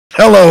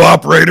Hello,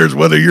 operators.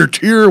 Whether you're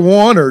tier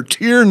 1 or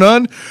tier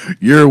none,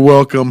 you're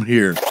welcome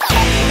here.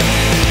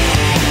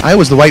 I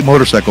was the white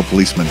motorcycle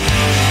policeman.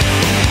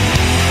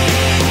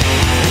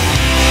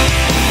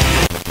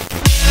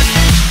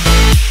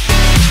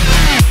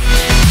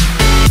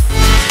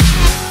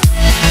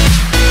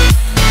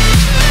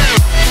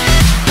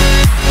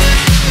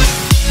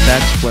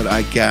 That's what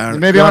I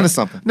garnered. Maybe onto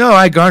something. No,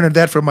 I garnered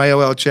that from my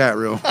OL chat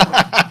room.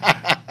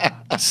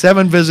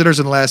 7 visitors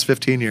in the last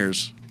 15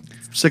 years.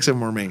 6 of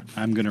them were me.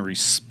 I'm going to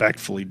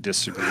respectfully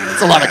disagree.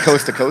 It's a lot of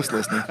coast-to-coast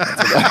listening.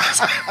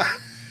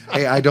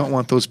 Hey, I don't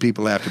want those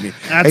people after me.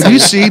 Have you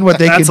seen what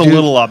they can do? That's a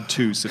little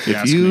obtuse, if you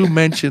ask me. If you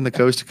mention the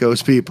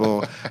coast-to-coast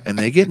people and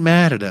they get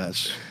mad at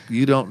us,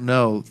 you don't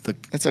know the...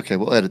 It's okay.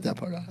 We'll edit that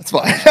part out. It's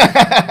fine.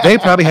 They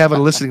probably have a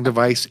listening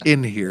device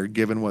in here,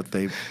 given what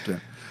they've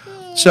done.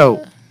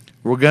 So,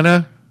 we're going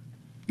to...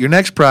 Your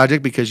next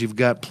project, because you've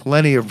got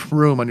plenty of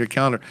room on your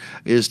calendar,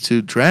 is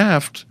to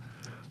draft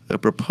a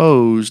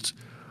proposed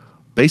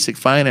basic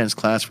finance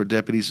class for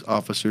deputies,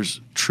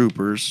 officers,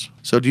 troopers.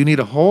 So do you need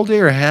a whole day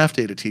or a half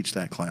day to teach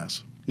that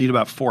class? Need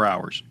about 4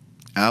 hours.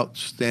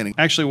 Outstanding.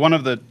 Actually, one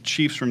of the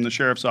chiefs from the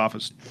sheriff's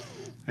office,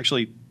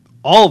 actually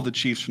all of the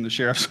chiefs from the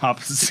sheriff's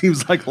office, it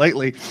seems like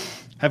lately,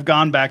 have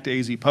gone back to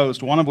AZ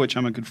Post, one of which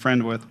I'm a good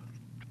friend with.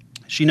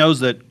 She knows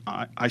that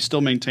I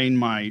still maintain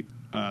my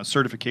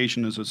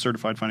certification as a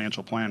certified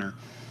financial planner.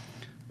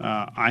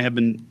 I have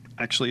been,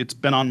 actually, it's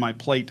been on my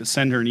plate to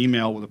send her an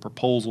email with a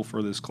proposal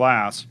for this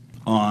class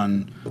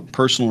on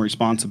personal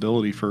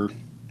responsibility for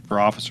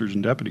officers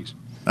and deputies.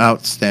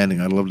 Outstanding.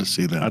 I'd love to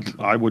see that.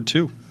 I would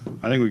too.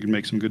 I think we could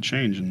make some good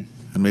change. And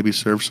maybe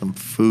serve some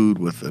food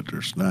with it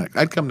or snack.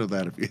 I'd come to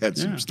that if you had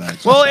some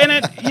snacks. Well, and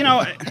it, you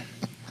know,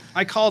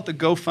 I call it the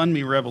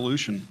GoFundMe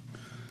revolution.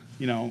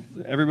 You know,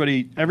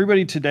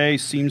 everybody today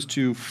seems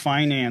to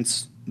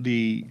finance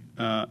the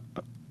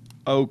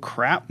oh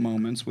crap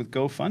moments with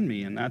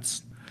GoFundMe, and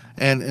that's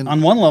and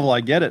on one level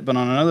I get it, but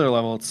on another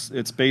level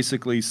it's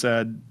basically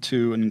said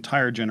to an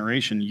entire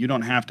generation, you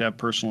don't have to have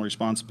personal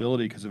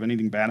responsibility because if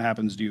anything bad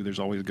happens to you, there's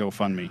always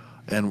GoFundMe.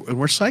 And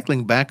we're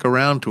cycling back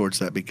around towards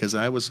that because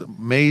I was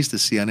amazed to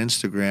see on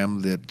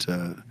Instagram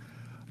that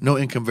no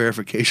income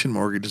verification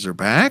mortgages are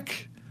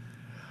back,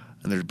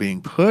 and they're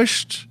being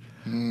pushed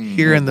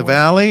here in the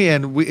Valley.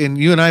 And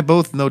you and I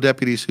both know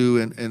deputies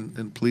who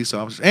and police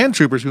officers and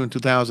troopers who in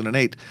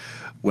 2008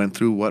 went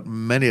through what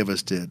many of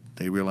us did.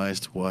 They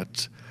realized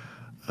what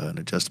an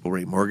adjustable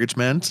rate mortgage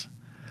meant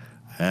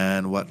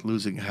and what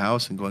losing a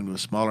house and going to a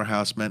smaller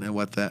house meant and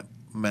what that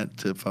meant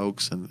to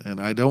folks. And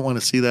I don't want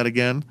to see that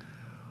again.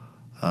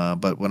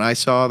 But when I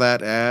saw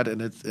that ad,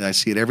 and I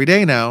see it every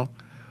day now,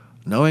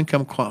 no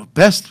income,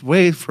 best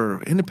way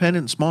for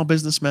independent and small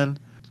businessmen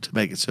to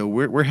make it. So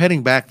we're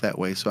heading back that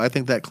way. So I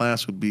think that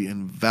class would be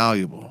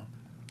invaluable.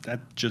 That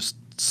just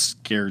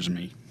scares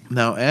me.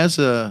 Now, as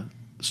a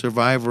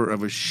survivor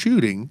of a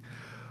shooting,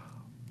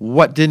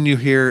 what didn't you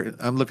hear?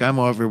 Look, I'm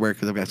everywhere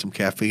because I've got some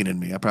caffeine in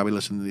me. I probably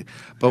listen to the.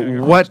 But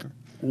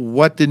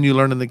what didn't you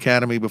learn in the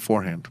academy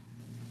beforehand?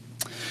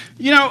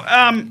 You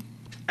know,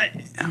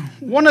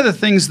 one of the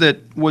things that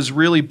was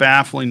really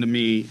baffling to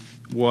me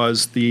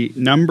was the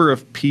number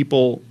of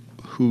people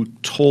who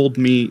told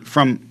me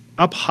from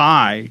up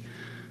high,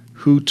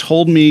 who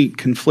told me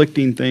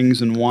conflicting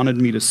things and wanted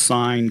me to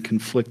sign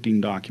conflicting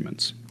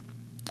documents.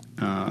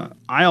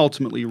 I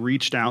ultimately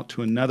reached out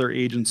to another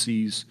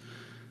agency's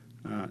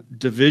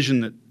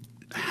division that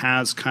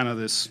has kind of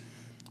this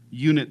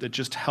unit that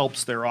just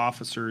helps their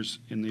officers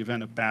in the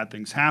event of bad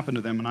things happen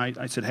to them. And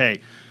I said,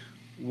 hey,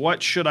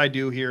 what should I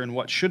do here and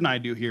what shouldn't I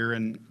do here?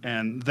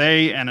 And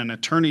they and an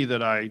attorney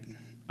that I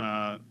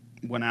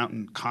went out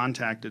and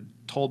contacted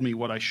told me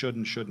what I should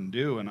and shouldn't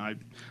do. And I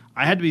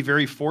had to be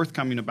very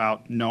forthcoming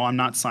about, no, I'm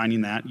not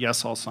signing that.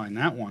 Yes, I'll sign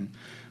that one.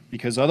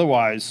 Because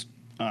otherwise,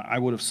 I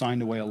would have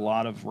signed away a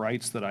lot of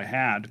rights that I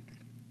had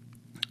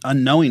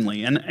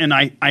unknowingly. And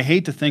I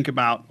hate to think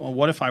about, well,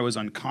 what if I was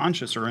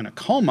unconscious or in a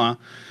coma?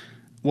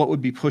 What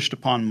would be pushed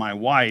upon my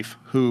wife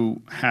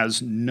who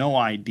has no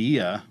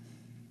idea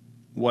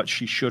what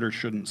she should or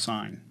shouldn't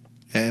sign?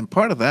 And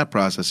part of that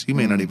process, you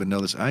may not even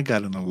know this, I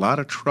got in a lot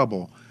of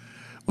trouble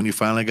when you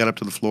finally got up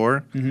to the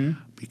floor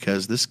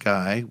because this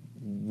guy,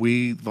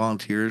 we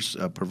volunteers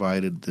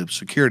provided the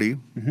security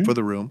for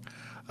the room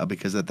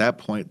because at that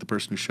point the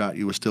person who shot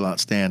you was still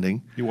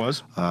outstanding. He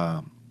was?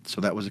 So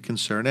that was a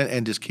concern,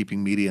 and just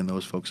keeping media and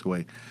those folks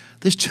away.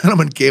 This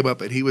gentleman came up,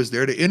 and he was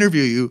there to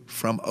interview you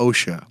from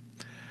OSHA.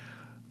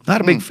 Not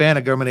a big fan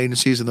of government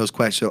agencies and those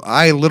questions. So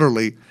I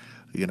literally,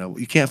 you know,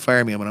 you can't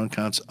fire me. I'm an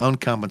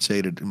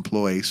uncompensated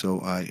employee,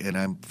 so and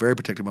I'm very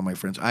protective of my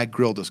friends. I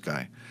grilled this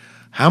guy.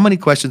 How many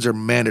questions are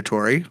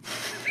mandatory?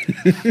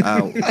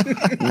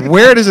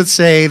 Where does it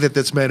say that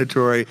that's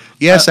mandatory?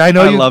 Yes, I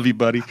know. I love you,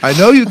 buddy. I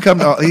know you come.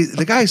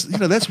 The guys, you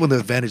know, that's one of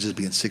the advantages of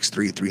being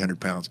 6'3", 300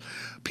 pounds.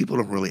 People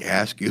don't really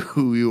ask you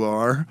who you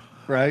are,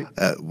 right?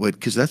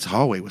 Because that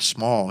hallway was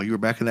small. You were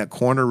back in that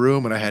corner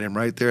room, and I had him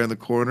right there in the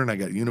corner, and I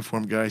got a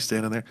uniformed guy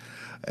standing there,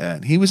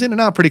 and he was in and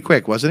out pretty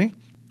quick, wasn't he?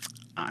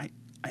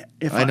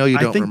 I know you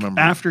don't think remember.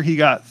 after he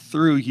got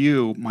through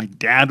you, my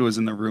dad was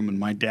in the room, and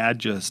my dad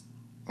just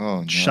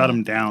Oh, no. shut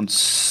him down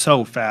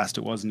so fast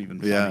it wasn't even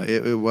funny. Yeah,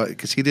 it was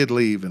because he did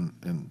leave,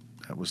 and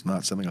that was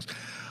not something else.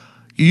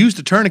 You used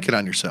a tourniquet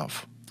on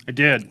yourself. I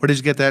did. Where did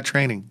you get that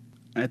training?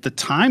 At the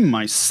time,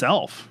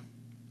 myself.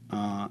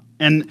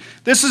 And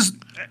this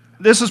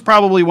is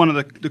probably one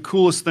of the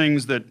coolest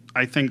things that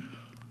I think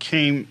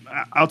came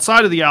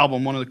outside of the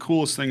album. One of the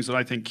coolest things that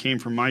I think came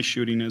from my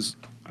shooting is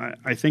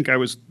I think I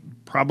was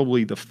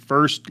probably the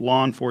first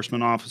law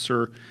enforcement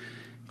officer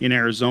in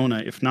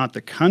Arizona, if not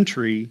the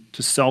country,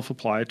 to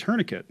self-apply a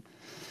tourniquet.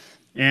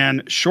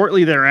 And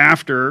shortly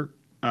thereafter,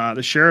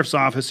 the sheriff's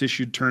office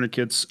issued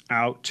tourniquets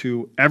out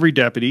to every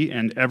deputy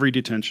and every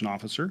detention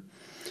officer.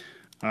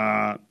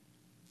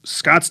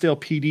 Scottsdale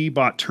PD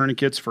bought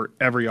tourniquets for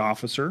every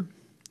officer.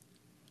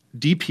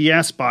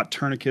 DPS bought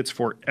tourniquets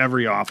for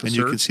every officer. And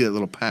you can see that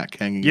little pack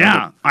hanging.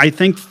 Yeah, out. I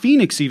think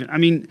Phoenix even. I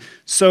mean,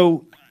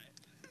 so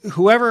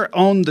whoever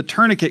owned the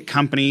tourniquet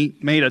company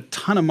made a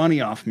ton of money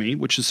off me,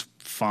 which is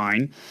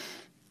fine.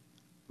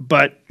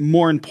 But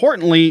more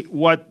importantly,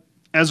 what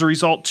as a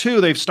result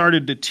too they've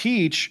started to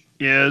teach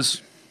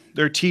is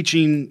they're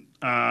teaching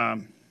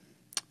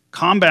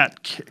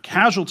combat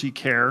casualty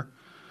care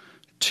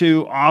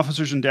to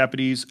officers and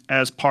deputies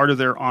as part of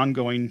their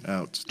ongoing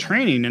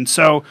training. And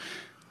so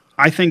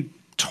I think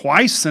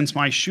twice since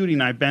my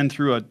shooting, I've been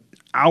through an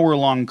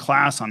hour-long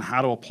class on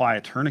how to apply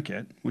a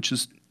tourniquet,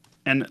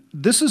 and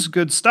this is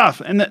good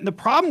stuff. And the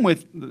problem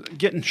with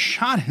getting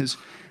shot is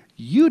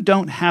you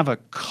don't have a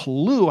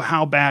clue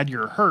how bad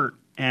you're hurt,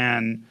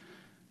 and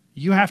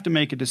you have to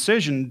make a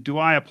decision. Do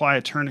I apply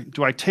a tourniquet?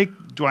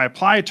 Do I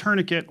apply a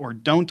tourniquet or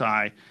don't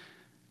I?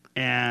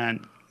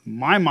 And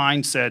my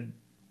mind said,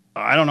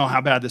 I don't know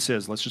how bad this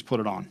is. Let's just put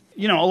it on.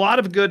 You know, a lot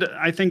of good,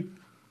 I think,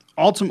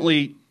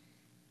 ultimately,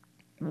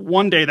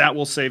 one day that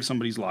will save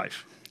somebody's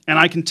life. And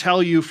I can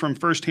tell you from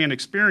firsthand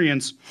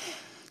experience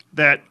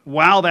that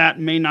while that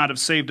may not have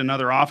saved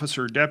another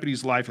officer or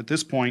deputy's life at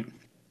this point,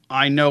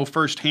 I know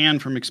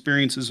firsthand from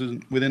experiences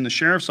within the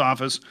sheriff's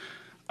office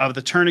of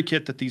the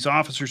tourniquet that these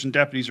officers and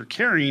deputies are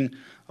carrying,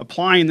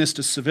 applying this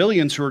to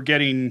civilians who are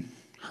getting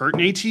hurt in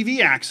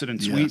ATV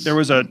accidents. Yes. There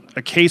was a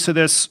case of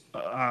this,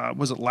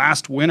 was it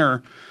last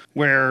winter,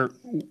 where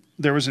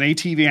there was an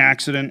ATV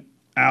accident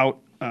out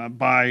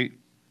by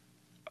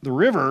the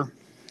river,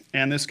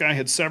 and this guy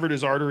had severed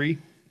his artery,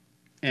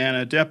 and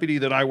a deputy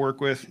that I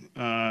work with,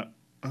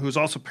 who's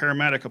also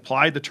paramedic,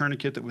 applied the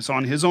tourniquet that was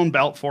on his own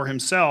belt for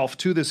himself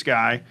to this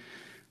guy,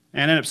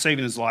 and ended up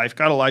saving his life,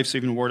 got a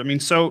life-saving award. I mean,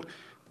 so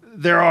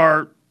there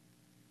are,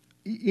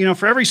 you know,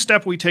 for every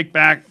step we take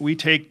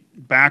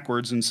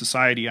backwards in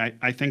society,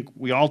 I think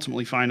we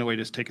ultimately find a way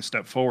to take a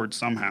step forward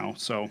somehow.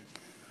 So,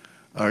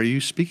 are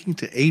you speaking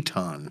to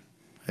Aton?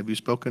 Have you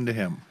spoken to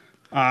him?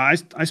 I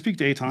speak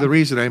to Aton. The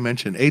reason I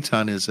mentioned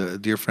Aton is a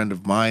dear friend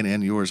of mine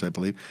and yours, I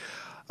believe.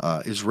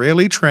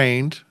 Israeli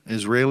trained,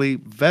 Israeli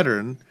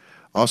veteran,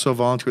 also a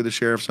volunteer at the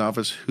sheriff's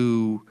office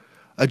who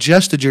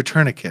adjusted your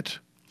tourniquet.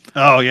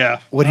 Oh, yeah.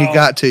 When he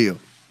got to you.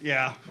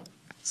 Yeah.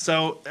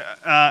 So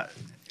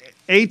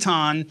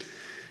Aton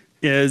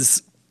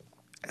is,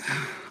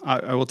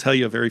 I will tell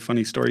you a very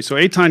funny story. So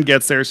Aton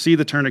gets there, see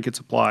the tourniquet's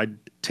applied,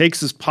 takes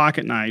his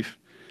pocket knife,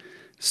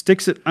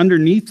 sticks it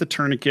underneath the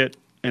tourniquet,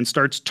 and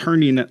starts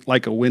turning it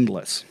like a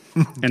windlass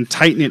and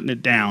tightening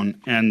it down.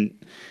 And,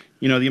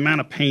 you know, the amount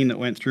of pain that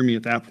went through me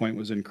at that point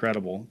was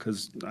incredible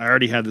because I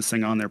already had this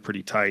thing on there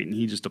pretty tight, and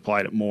he just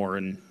applied it more.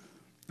 And,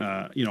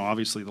 you know,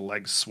 obviously the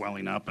legs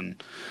swelling up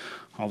and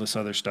all this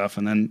other stuff.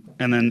 And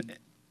then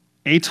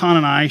Aton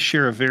and I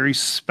share a very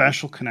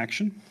special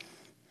connection.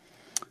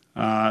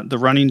 The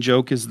running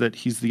joke is that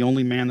he's the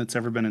only man that's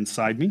ever been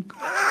inside me.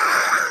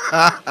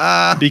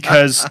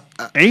 Because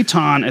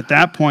Aton at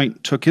that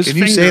point took his finger.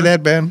 Can you say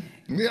that, Ben?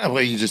 Yeah,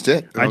 well, you just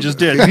did. I just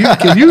did.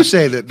 Can you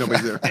say that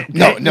nobody's there?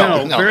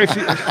 No. Very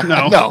few,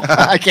 no. No,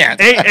 I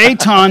can't.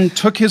 Aton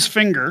took his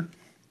finger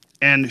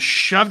and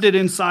shoved it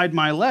inside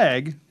my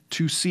leg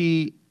to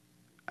see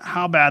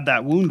how bad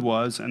that wound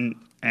was, and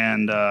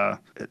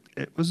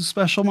it was a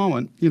special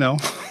moment, you know.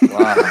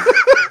 Wow.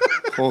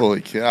 Holy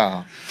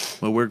cow.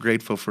 Well, we're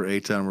grateful for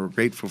Aton. We're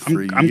grateful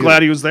for you. I'm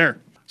glad he was there.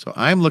 So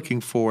I'm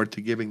looking forward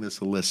to giving this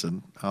a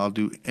listen. I'll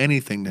do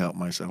anything to help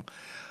myself.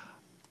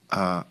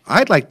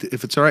 I'd like to,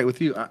 if it's all right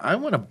with you, I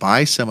want to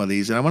buy some of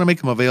these, and I want to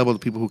make them available to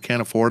people who can't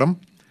afford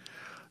them.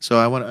 So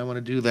I want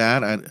to do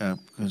that.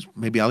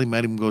 Maybe I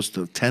might even goes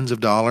to tens of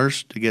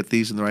dollars to get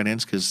these in the right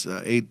hands because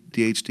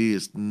ADHD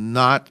is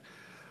not.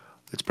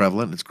 It's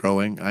prevalent. It's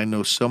growing. I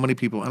know so many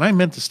people, and I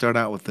meant to start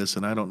out with this,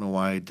 and I don't know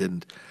why I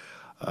didn't.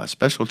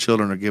 Special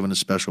children are given to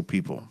special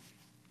people,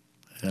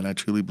 and I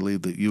truly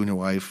believe that you and your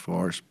wife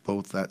are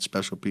both that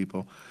special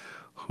people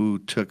who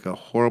took a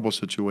horrible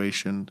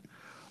situation.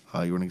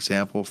 You're an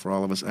example for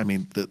all of us. I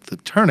mean, the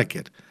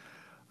tourniquet.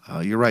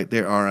 You're right.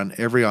 There are on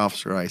every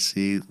officer I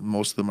see.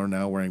 Most of them are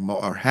now wearing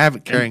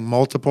carrying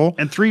multiple.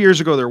 And 3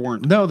 years ago there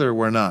weren't. No, there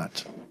were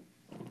not.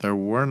 There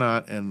were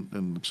not, and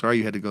I'm sorry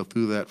you had to go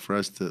through that for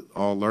us to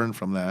all learn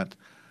from that.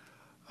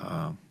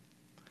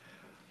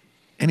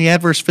 Any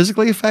adverse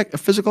physical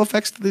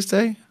effects to this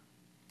day?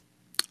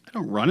 I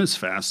don't run as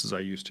fast as I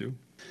used to.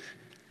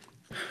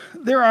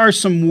 There are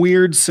some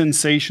weird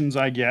sensations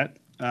I get.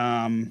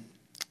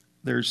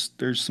 There's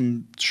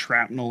some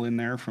shrapnel in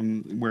there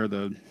from where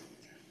the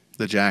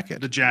jacket.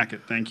 The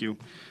jacket, thank you,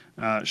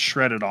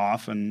 shredded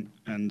off, and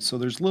so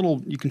there's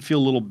you can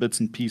feel little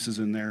bits and pieces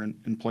in there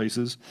in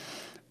places.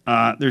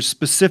 There's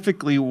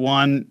specifically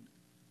one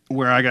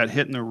where I got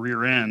hit in the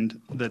rear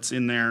end that's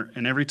in there,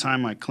 and every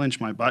time I clench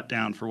my butt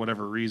down for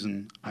whatever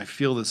reason, I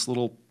feel this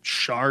little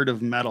shard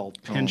of metal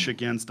pinch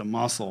against a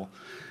muscle.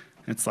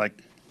 It's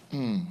like,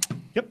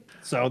 yep.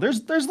 So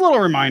there's little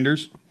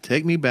reminders.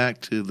 Take me back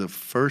to the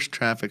first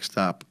traffic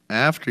stop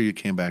after you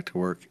came back to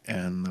work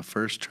and the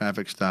first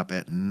traffic stop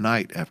at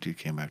night after you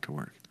came back to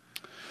work.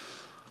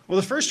 Well,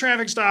 the first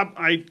traffic stop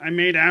I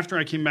made after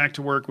I came back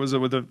to work was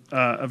with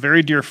a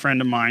very dear friend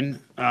of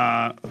mine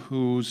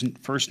whose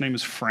first name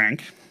is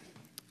Frank.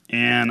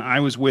 And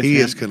I was with him. He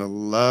is going to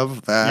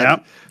love that.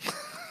 Yep.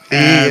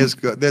 He is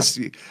good.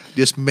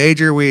 This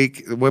major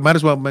week. We might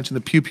as well mention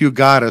the Pew Pew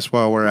Goddess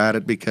while we're at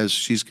it because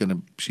she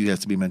has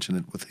to be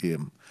mentioned with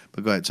him.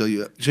 But go ahead. So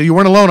you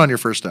weren't alone on your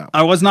first stop.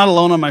 I was not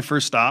alone on my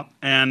first stop,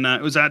 and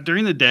it was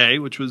during the day,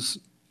 which was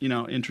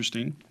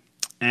interesting,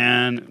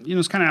 and it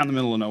was kind of out in the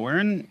middle of nowhere.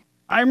 And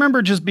I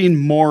remember just being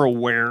more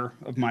aware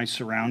of my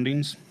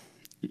surroundings.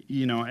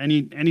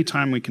 Any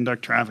time we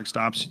conduct traffic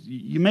stops,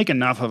 you make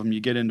enough of them, you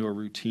get into a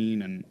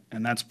routine,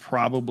 and that's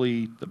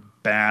probably the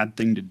bad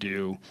thing to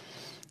do.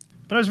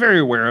 But I was very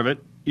aware of it.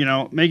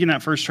 Making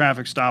that first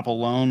traffic stop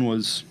alone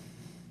was,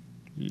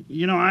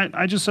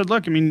 I just said,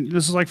 look,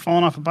 this is like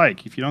falling off a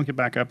bike. If you don't get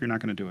back up, you're not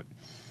going to do it.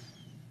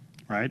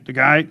 Right? The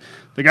guy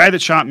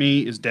that shot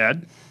me is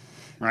dead.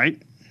 Right?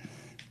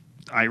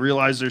 I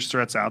realize there's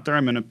threats out there.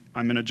 I'm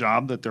in a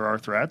job that there are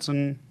threats,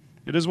 and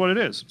it is what it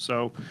is.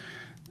 So,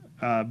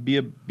 be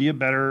a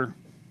better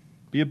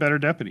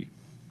deputy.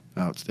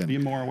 Outstanding.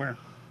 Be more aware.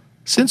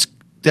 Since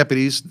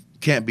deputies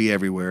can't be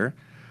everywhere,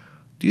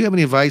 do you have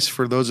any advice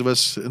for those of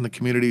us in the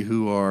community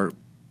who are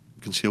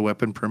concealed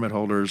weapon permit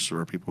holders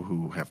or people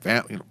who have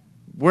family?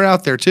 We're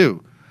out there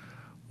too.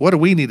 What do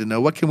we need to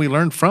know? What can we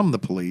learn from the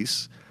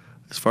police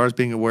as far as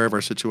being aware of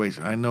our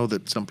situation? I know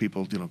that some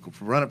people,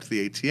 run up to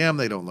the ATM,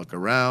 they don't look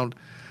around,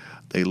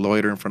 they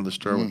loiter in front of the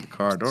store with the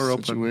car door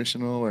open.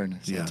 Situational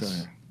awareness.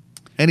 Yes.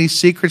 Any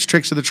secrets,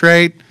 tricks of the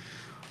trade?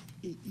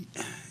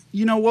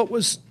 What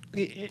was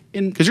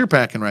because you're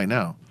packing right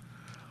now.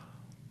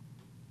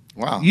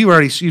 Wow.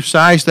 You've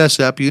sized us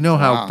up. You know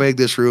how Wow. big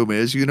this room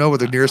is. You know where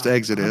the nearest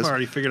exit I've is.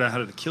 already figured out how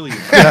to kill you.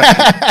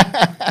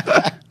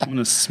 I'm going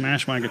to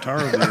smash my guitar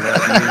over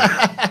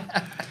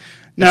there.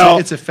 No,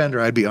 It's a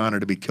Fender. I'd be honored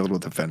to be killed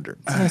with a Fender.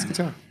 It's a nice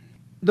guitar.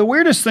 the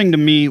weirdest thing to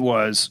me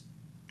was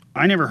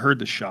I never heard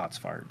the shots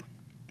fired,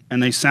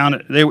 and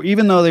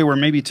even though they were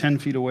maybe 10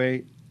 feet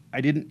away,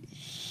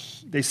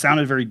 they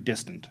sounded very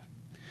distant.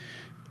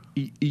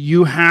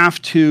 You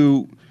have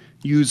to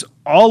use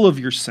all of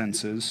your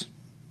senses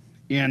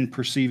in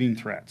perceiving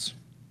threats.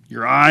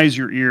 Your eyes,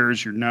 your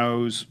ears, your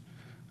nose.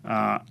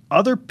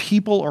 Other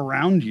people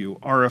around you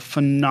are a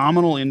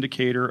phenomenal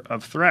indicator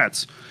of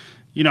threats.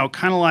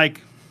 Kind of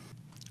like,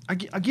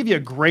 I'll give you a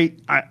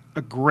great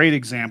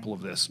example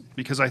of this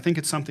because I think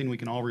it's something we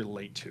can all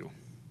relate to,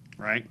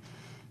 right?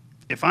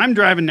 If I'm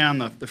driving down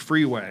the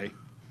freeway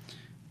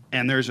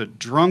and there's a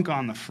drunk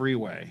on the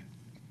freeway,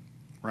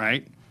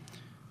 right?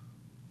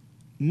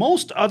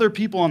 Most other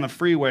people on the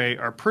freeway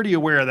are pretty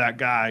aware of that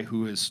guy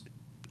who is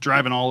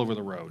driving all over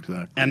the road.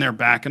 Exactly. And they're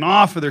backing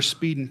off or they're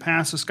speeding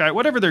past this guy,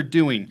 whatever they're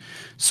doing.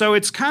 So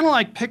it's kind of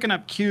like picking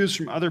up cues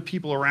from other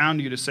people around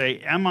you to say,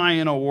 am I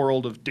in a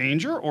world of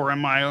danger or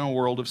am I in a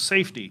world of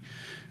safety?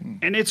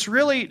 And it's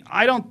really,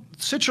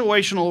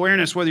 situational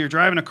awareness, whether you're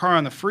driving a car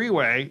on the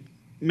freeway,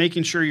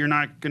 making sure you're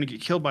not going to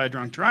get killed by a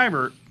drunk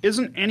driver,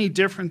 isn't any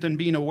different than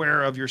being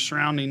aware of your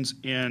surroundings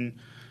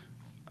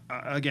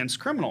against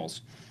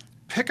criminals.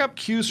 Pick up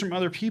cues from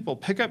other people.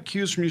 Pick up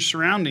cues from your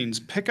surroundings.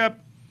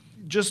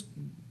 Just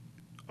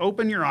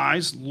open your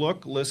eyes,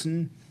 look,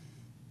 listen,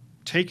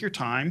 take your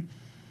time,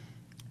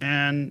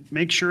 and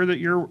make sure that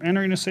you're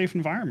entering a safe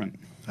environment.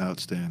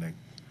 Outstanding.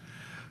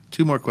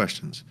 2 more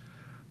questions.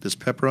 Does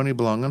pepperoni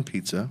belong on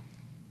pizza?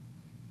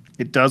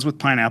 It does with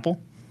pineapple.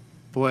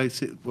 Boy,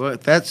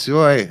 that's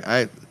joy.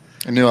 I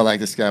knew I liked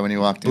this guy when he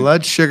walked in.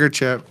 Blood sugar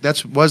chip.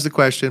 That was the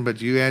question,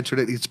 but you answered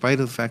it in spite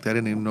of the fact that I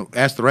didn't even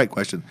ask the right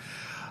question.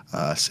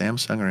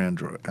 Samsung or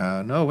Android?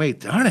 No,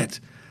 wait, darn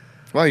it.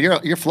 Well,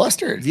 you're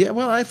flustered. Yeah,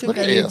 well, I think Look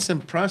I at need you.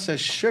 some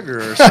processed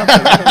sugar or something.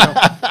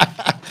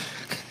 I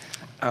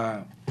don't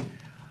know.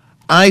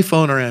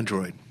 iPhone or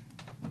Android?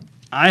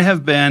 I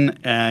have been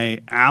an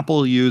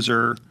Apple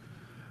user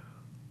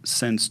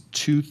since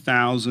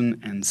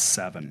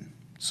 2007.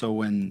 So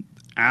when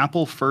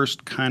Apple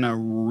first kind of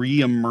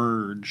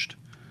reemerged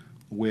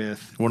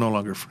with We're no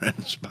longer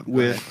friends. But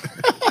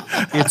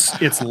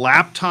its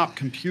laptop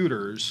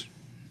computers,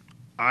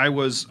 I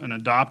was an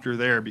adopter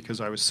there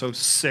because I was so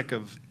sick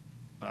of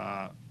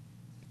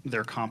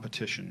their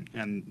competition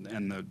and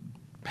the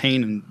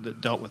pain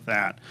that dealt with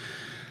that.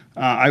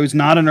 I was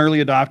not an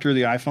early adopter of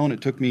the iPhone.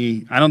 It took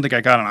me, I don't think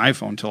I got an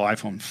iPhone until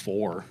iPhone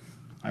 4.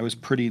 I was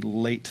pretty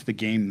late to the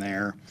game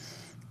there.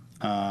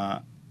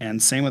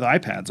 And same with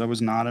iPads. I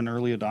was not an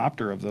early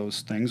adopter of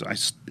those things.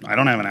 I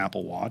don't have an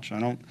Apple Watch.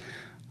 I'm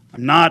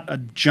not a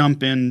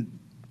jump-in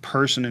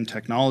person in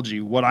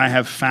technology. What I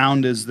have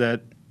found is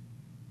that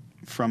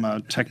from a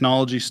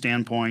technology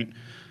standpoint,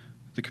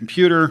 the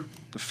computer,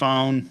 the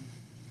phone,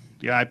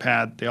 the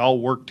iPad, they all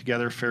work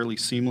together fairly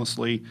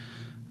seamlessly.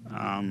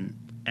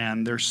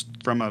 And there's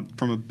from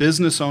a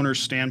business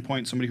owner's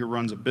standpoint, somebody who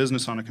runs a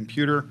business on a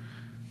computer,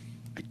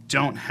 I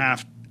don't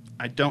have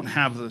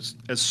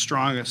as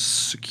strong as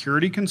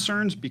security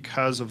concerns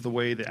because of the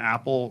way the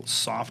Apple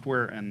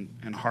software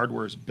and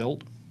hardware is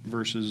built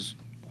versus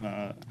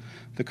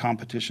the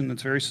competition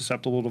that's very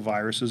susceptible to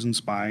viruses and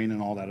spying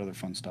and all that other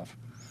fun stuff.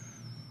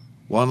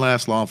 One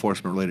last law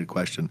enforcement related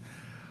question.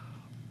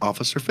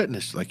 Officer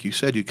fitness, like you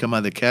said, you come out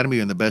of the academy,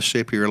 you're in the best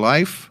shape of your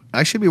life.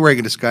 I should be wearing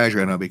a disguise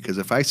right now because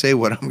if I say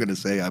what I'm going to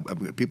say,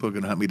 people are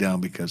going to hunt me down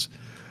because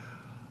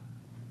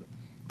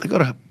we go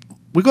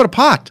to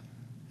pot.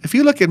 If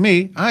you look at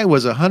me, I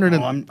was 100.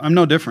 I'm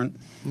no different.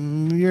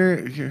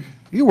 You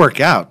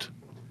work out.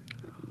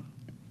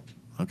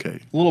 Okay.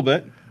 A little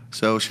bit.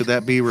 So should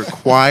that be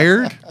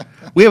required?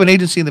 We have an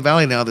agency in the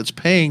Valley now that's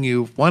paying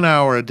you 1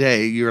 hour a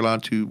day. You're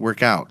allowed to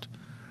work out.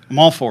 I'm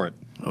all for it.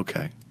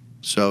 Okay.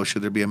 So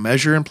should there be a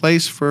measure in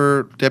place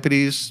for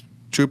deputies,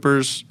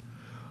 troopers,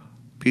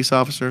 peace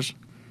officers?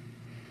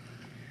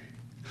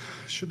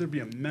 Should there be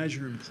a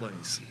measure in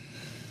place?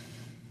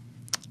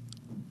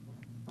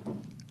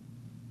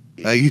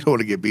 You don't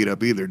want to get beat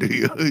up either, do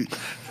you?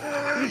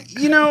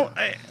 You know,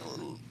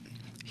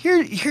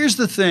 here's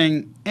the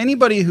thing.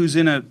 Anybody who's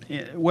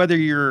whether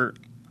you're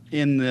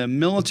in the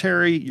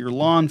military, your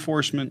law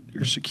enforcement,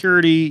 your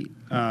security,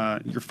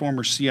 your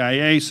former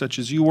CIA, such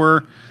as you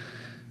were,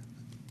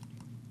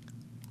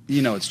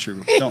 you know it's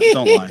true. Don't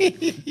lie.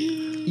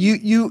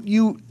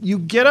 You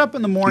get up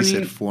in the morning. He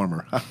said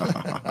former.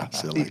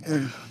 Silly.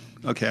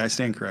 Okay, I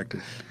stand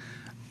corrected.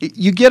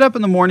 You get up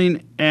in the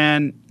morning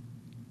and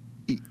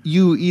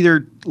you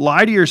either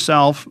lie to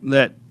yourself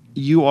that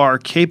you are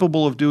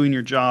capable of doing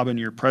your job in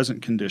your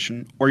present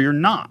condition, or you're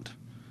not.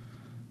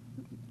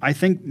 I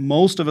think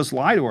most of us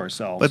lie to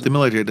ourselves. But the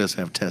military does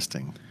have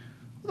testing.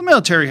 The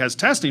military has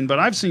testing, but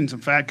I've seen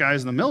some fat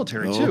guys in the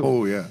military too.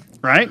 Oh, yeah.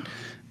 Right?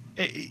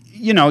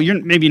 You know,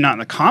 you're maybe not in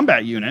the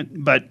combat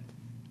unit, but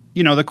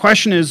you know, the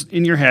question is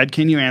in your head,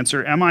 can you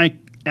answer, am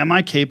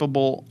I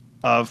capable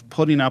of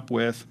putting up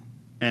with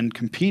and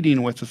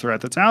competing with the threat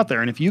that's out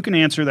there? And if you can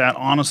answer that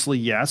honestly,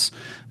 yes,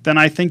 then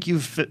I think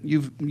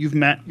you've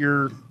met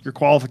your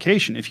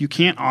qualification. If you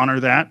can't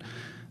honor that,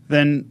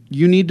 then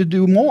you need to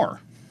do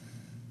more.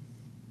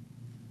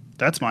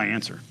 That's my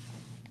answer.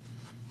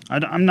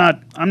 I'm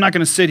not going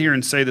to sit here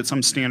and say that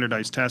some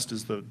standardized test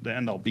is the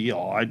end all be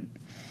all.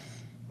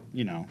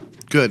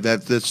 Good.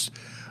 That's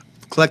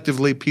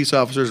collectively, peace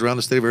officers around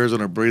the state of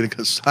Arizona are breathing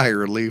a sigh of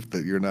relief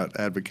that you're not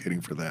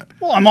advocating for that.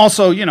 Well, I'm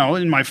also,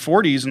 in my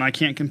 40s and I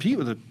can't compete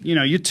with it.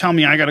 You tell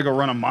me I got to go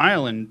run a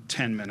mile in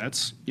 10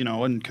 minutes,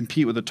 and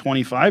compete with a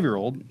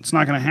 25-year-old. It's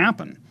not going to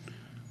happen.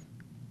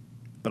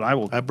 But I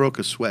will. I broke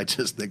a sweat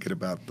just thinking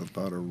about the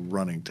thought of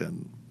running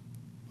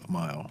a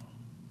mile,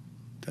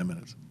 10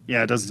 minutes.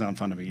 Yeah, it doesn't sound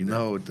fun to me either.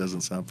 No, it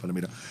doesn't sound fun to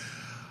me.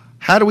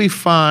 How do we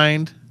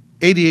find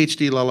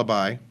ADHD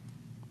Lullaby?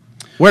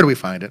 Where do we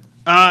find it?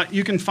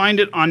 You can find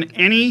it on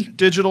any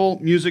digital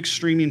music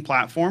streaming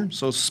platform.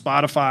 So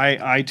Spotify,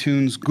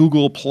 iTunes,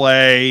 Google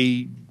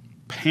Play,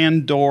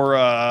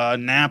 Pandora,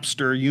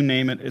 Napster, you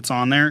name it, it's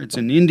on there. It's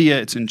in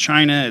India, it's in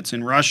China, it's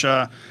in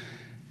Russia,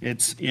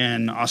 it's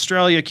in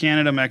Australia,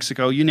 Canada,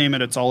 Mexico, you name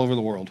it, it's all over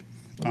the world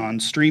on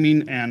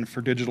streaming and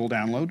for digital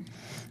download.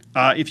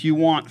 If you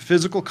want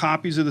physical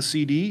copies of the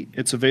CD,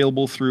 it's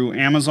available through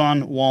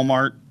Amazon,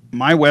 Walmart,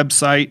 my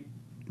website,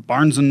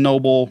 Barnes &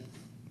 Noble,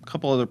 a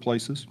couple other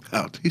places.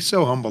 Oh, he's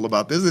so humble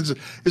about this.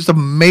 It's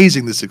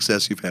amazing the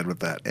success you've had with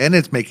that. And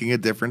it's making a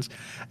difference.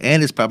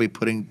 And it's probably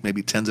putting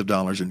maybe tens of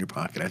dollars in your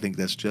pocket. I think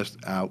that's just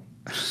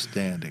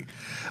outstanding.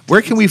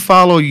 Where can we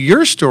follow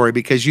your story?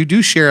 Because you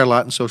do share a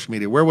lot in social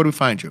media. Where would we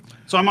find you?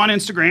 So I'm on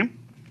Instagram.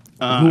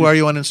 Who are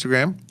you on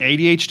Instagram?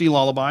 ADHD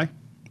Lullaby.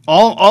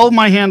 All of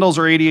my handles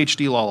are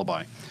ADHD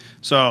Lullaby.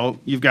 So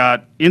you've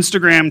got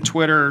Instagram,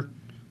 Twitter,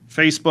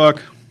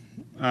 Facebook.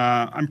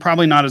 I'm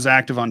probably not as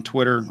active on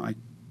Twitter.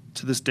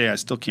 To this day, I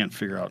still can't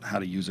figure out how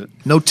to use it.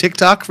 No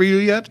TikTok for you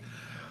yet?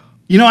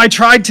 I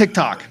tried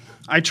TikTok.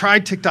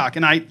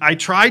 And I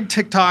tried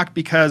TikTok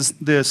because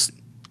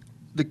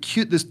the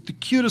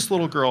cutest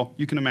little girl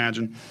you can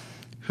imagine,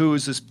 who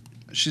is this?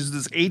 She's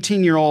this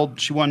 18-year-old.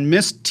 She won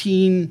Miss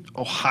Teen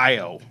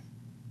Ohio.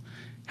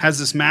 Has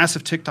this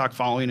massive TikTok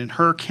following, and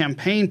her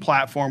campaign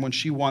platform when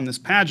she won this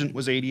pageant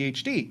was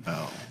ADHD.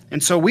 Oh.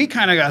 And so we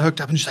kind of got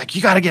hooked up, and she's like,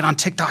 "You got to get on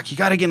TikTok. You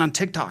got to get on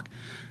TikTok."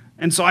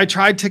 And so I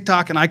tried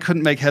TikTok, and I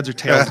couldn't make heads or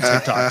tails of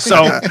TikTok.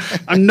 So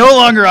I'm no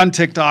longer on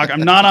TikTok.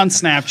 I'm not on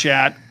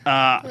Snapchat.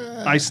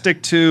 I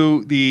stick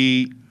to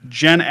the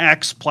Gen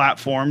X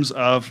platforms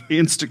of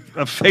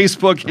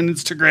Facebook and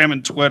Instagram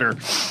and Twitter.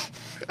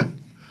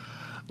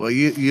 Well,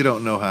 you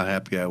don't know how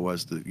happy I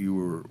was that you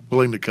were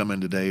willing to come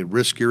in today and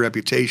risk your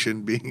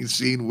reputation being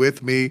seen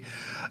with me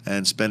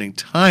and spending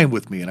time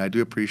with me, and I do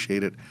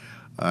appreciate it.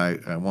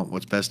 I want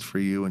what's best for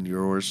you and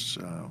yours.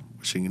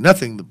 Wishing you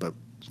nothing but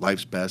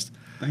life's best.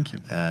 Thank you.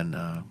 And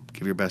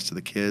give your best to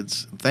the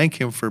kids.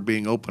 Thank him for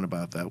being open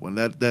about that. When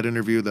that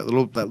interview, that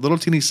little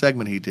teeny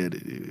segment he did,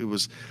 he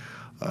was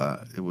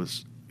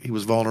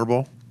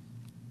vulnerable,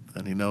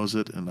 and he knows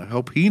it. And I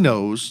hope he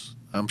knows.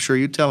 I'm sure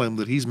you tell him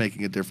that he's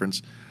making a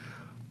difference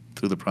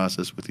through the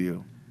process with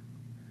you.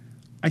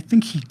 I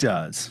think he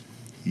does.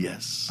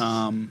 Yes.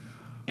 And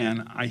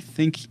I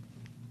think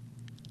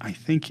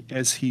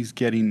as he's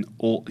getting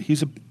old,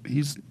 he's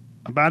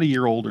about a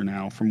year older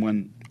now from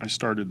when I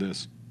started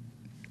this,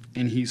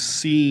 and he's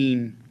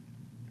seeing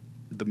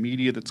the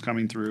media that's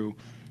coming through.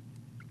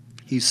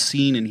 He's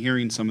seen and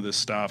hearing some of this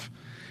stuff,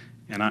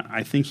 and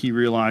I think he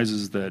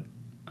realizes that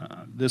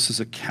this is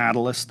a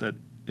catalyst that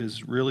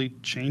is really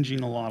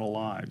changing a lot of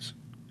lives.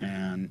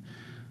 And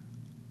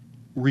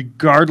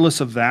regardless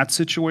of that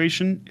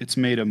situation, it's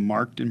made a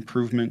marked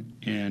improvement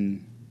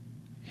in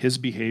his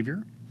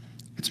behavior.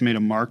 It's made a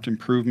marked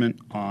improvement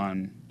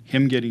on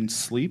him getting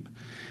sleep.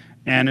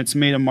 And it's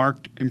made a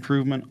marked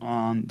improvement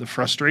on the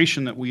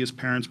frustration that we as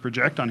parents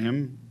project on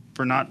him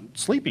for not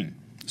sleeping.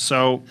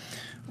 So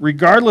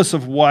regardless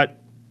of what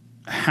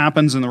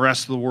happens in the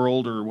rest of the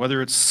world, or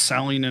whether it's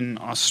selling in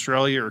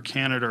Australia or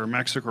Canada or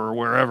Mexico or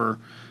wherever,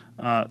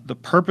 the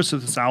purpose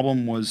of this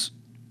album was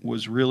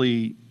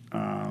really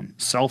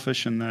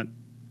selfish in that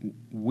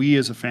we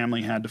as a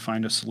family had to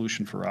find a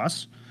solution for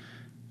us,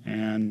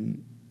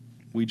 and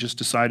we just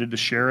decided to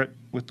share it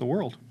with the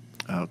world.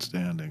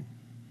 Outstanding.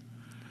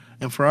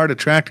 And for our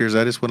detractors,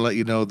 I just want to let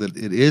you know that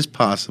it is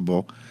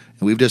possible,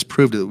 and we've just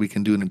proved it, that we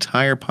can do an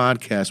entire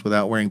podcast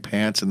without wearing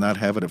pants and not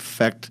have it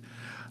affect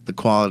the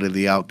quality of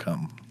the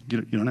outcome.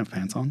 You don't have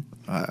pants on?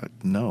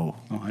 No.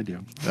 Oh, I do.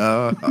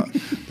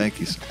 Thank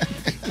you, sir.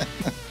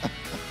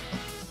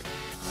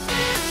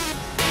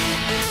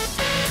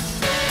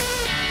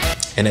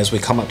 And as we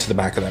come up to the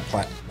back of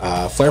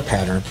that flare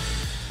pattern,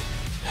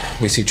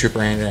 we see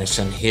Trooper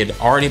Anderson. He had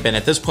already been,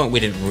 at this point, we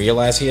didn't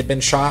realize he had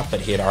been shot, but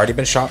he had already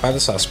been shot by the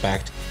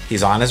suspect.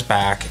 He's on his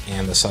back,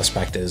 and the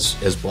suspect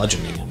is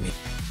bludgeoning him.